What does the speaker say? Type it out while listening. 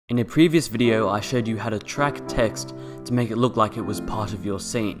In a previous video, I showed you how to track text to make it look like it was part of your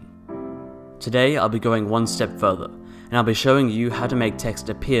scene. Today, I'll be going one step further, and I'll be showing you how to make text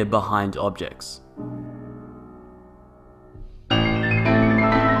appear behind objects.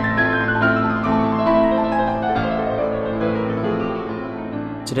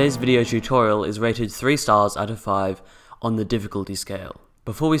 Today's video tutorial is rated 3 stars out of 5 on the difficulty scale.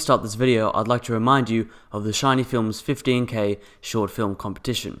 Before we start this video, I'd like to remind you of the Shiny Films 15K short film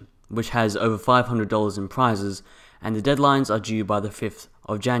competition, which has over $500 in prizes, and the deadlines are due by the 5th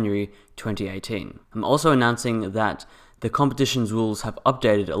of January 2018. I'm also announcing that the competition's rules have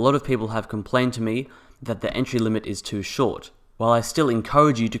updated. A lot of people have complained to me that the entry limit is too short. While I still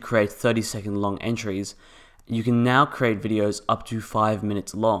encourage you to create 30-second long entries, you can now create videos up to 5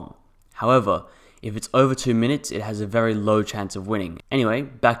 minutes long. However, if it's over 2 minutes, it has a very low chance of winning. Anyway,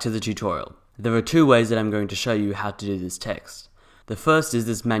 back to the tutorial. There are 2 ways that I'm going to show you how to do this text. The first is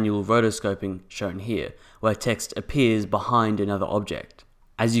this manual rotoscoping shown here, where text appears behind another object.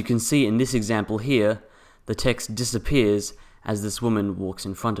 As you can see in this example here, the text disappears as this woman walks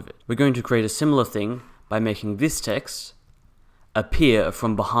in front of it. We're going to create a similar thing by making this text appear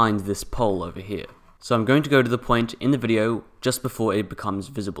from behind this pole over here. So I'm going to go to the point in the video just before it becomes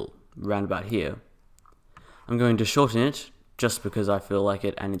visible, around about here. I'm going to shorten it just because I feel like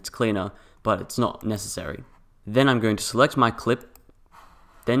it and it's cleaner, but it's not necessary. Then I'm going to select my clip,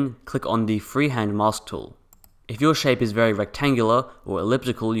 then click on the freehand mask tool. If your shape is very rectangular or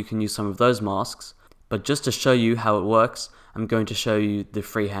elliptical, you can use some of those masks, but just to show you how it works, I'm going to show you the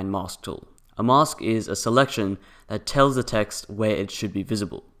freehand mask tool. A mask is a selection that tells the text where it should be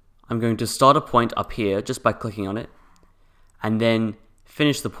visible. I'm going to start a point up here just by clicking on it, and then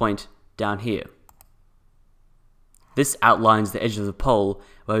finish the point down here. This outlines the edge of the pole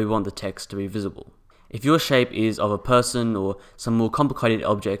where we want the text to be visible. If your shape is of a person or some more complicated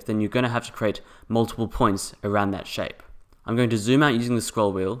object, then you're going to have to create multiple points around that shape. I'm going to zoom out using the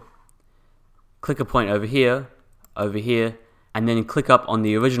scroll wheel, click a point over here, and then click up on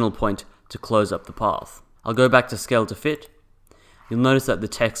the original point to close up the path. I'll go back to scale to fit. You'll notice that the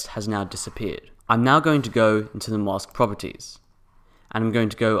text has now disappeared. I'm now going to go into the mask properties, and I'm going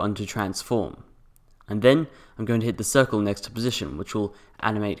to go onto transform. And then I'm going to hit the circle next to position, which will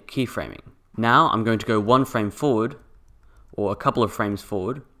animate keyframing. Now I'm going to go 1 frame forward, or a couple of frames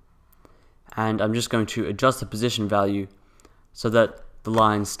forward, and I'm just going to adjust the position value so that the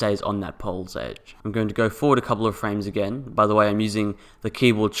line stays on that pole's edge. I'm going to go forward a couple of frames again. By the way, I'm using the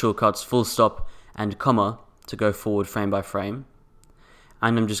keyboard shortcuts full stop and comma to go forward frame by frame,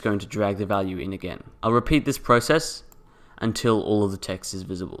 and I'm just going to drag the value in again. I'll repeat this process until all of the text is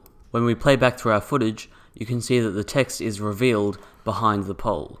visible. When we play back through our footage, you can see that the text is revealed behind the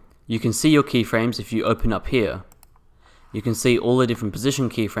pole. You can see your keyframes if you open up here. You can see all the different position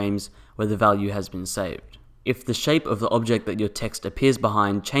keyframes where the value has been saved. If the shape of the object that your text appears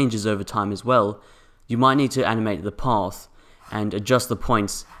behind changes over time as well, you might need to animate the path and adjust the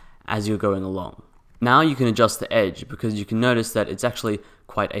points as you're going along. Now you can adjust the edge because you can notice that it's actually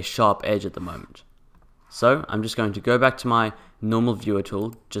quite a sharp edge at the moment. So I'm just going to go back to my normal viewer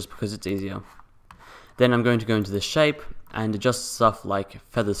tool just because it's easier. Then I'm going to go into the shape and adjust stuff like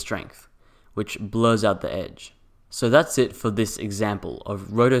feather strength, which blurs out the edge. So that's it for this example of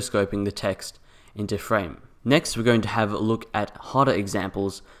rotoscoping the text into frame. Next, we're going to have a look at harder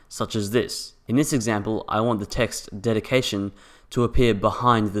examples such as this. In this example, I want the text dedication to appear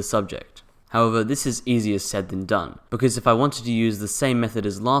behind the subject. However, this is easier said than done, because if I wanted to use the same method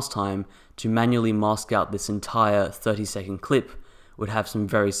as last time to manually mask out this entire 30-second clip, would have some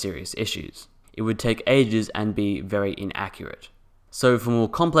very serious issues. It would take ages and be very inaccurate. So for more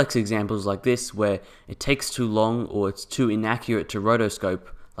complex examples like this, where it takes too long or it's too inaccurate to rotoscope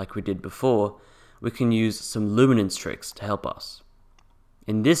like we did before, we can use some luminance tricks to help us.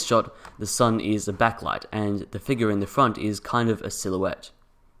 In this shot, the sun is a backlight and the figure in the front is kind of a silhouette.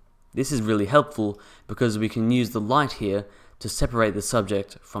 This is really helpful because we can use the light here to separate the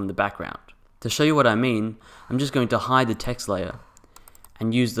subject from the background. To show you what I mean, I'm just going to hide the text layer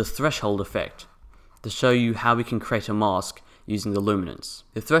and use the threshold effect to show you how we can create a mask using the luminance.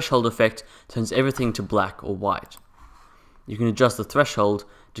 The threshold effect turns everything to black or white. You can adjust the threshold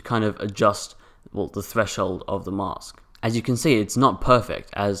to kind of adjust, well, the threshold of the mask. As you can see, it's not perfect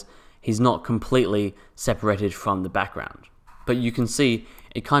as he's not completely separated from the background. But you can see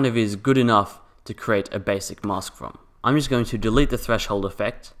it kind of is good enough to create a basic mask from. I'm just going to delete the threshold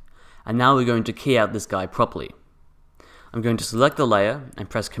effect, and now we're going to key out this guy properly. I'm going to select the layer and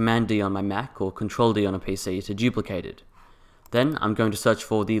press Command D on my Mac or Control D on a PC to duplicate it. Then I'm going to search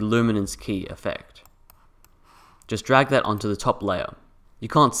for the luminance key effect. Just drag that onto the top layer. You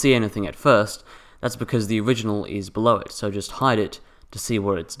can't see anything at first, that's because the original is below it, so just hide it to see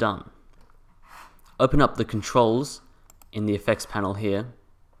what it's done. Open up the controls in the effects panel here,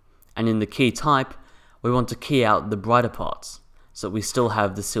 and in the key type, we want to key out the brighter parts, so that we still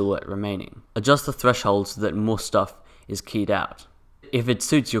have the silhouette remaining. Adjust the threshold so that more stuff is keyed out. If it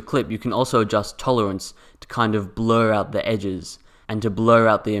suits your clip, you can also adjust tolerance to kind of blur out the edges and to blur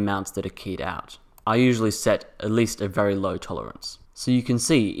out the amounts that are keyed out. I usually set at least a very low tolerance. So you can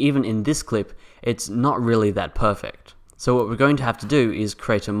see, even in this clip, it's not really that perfect. So what we're going to have to do is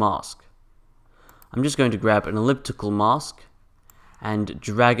create a mask. I'm just going to grab an elliptical mask and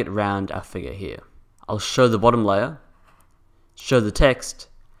drag it around our figure here. I'll show the bottom layer, show the text,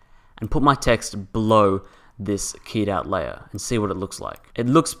 and put my text below this keyed out layer and see what it looks like. It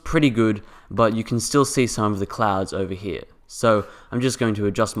looks pretty good, but you can still see some of the clouds over here. So I'm just going to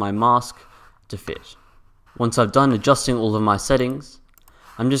adjust my mask to fit. Once I've done adjusting all of my settings,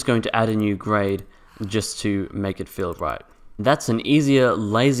 I'm just going to add a new grade just to make it feel right. That's an easier,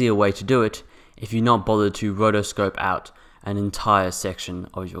 lazier way to do it if you're not bothered to rotoscope out an entire section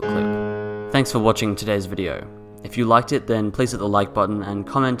of your clip. Thanks for watching today's video. If you liked it, then please hit the like button and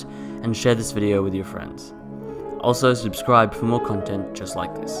comment and share this video with your friends. Also subscribe for more content just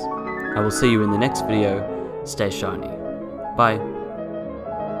like this. I will see you in the next video. Stay shiny. Bye.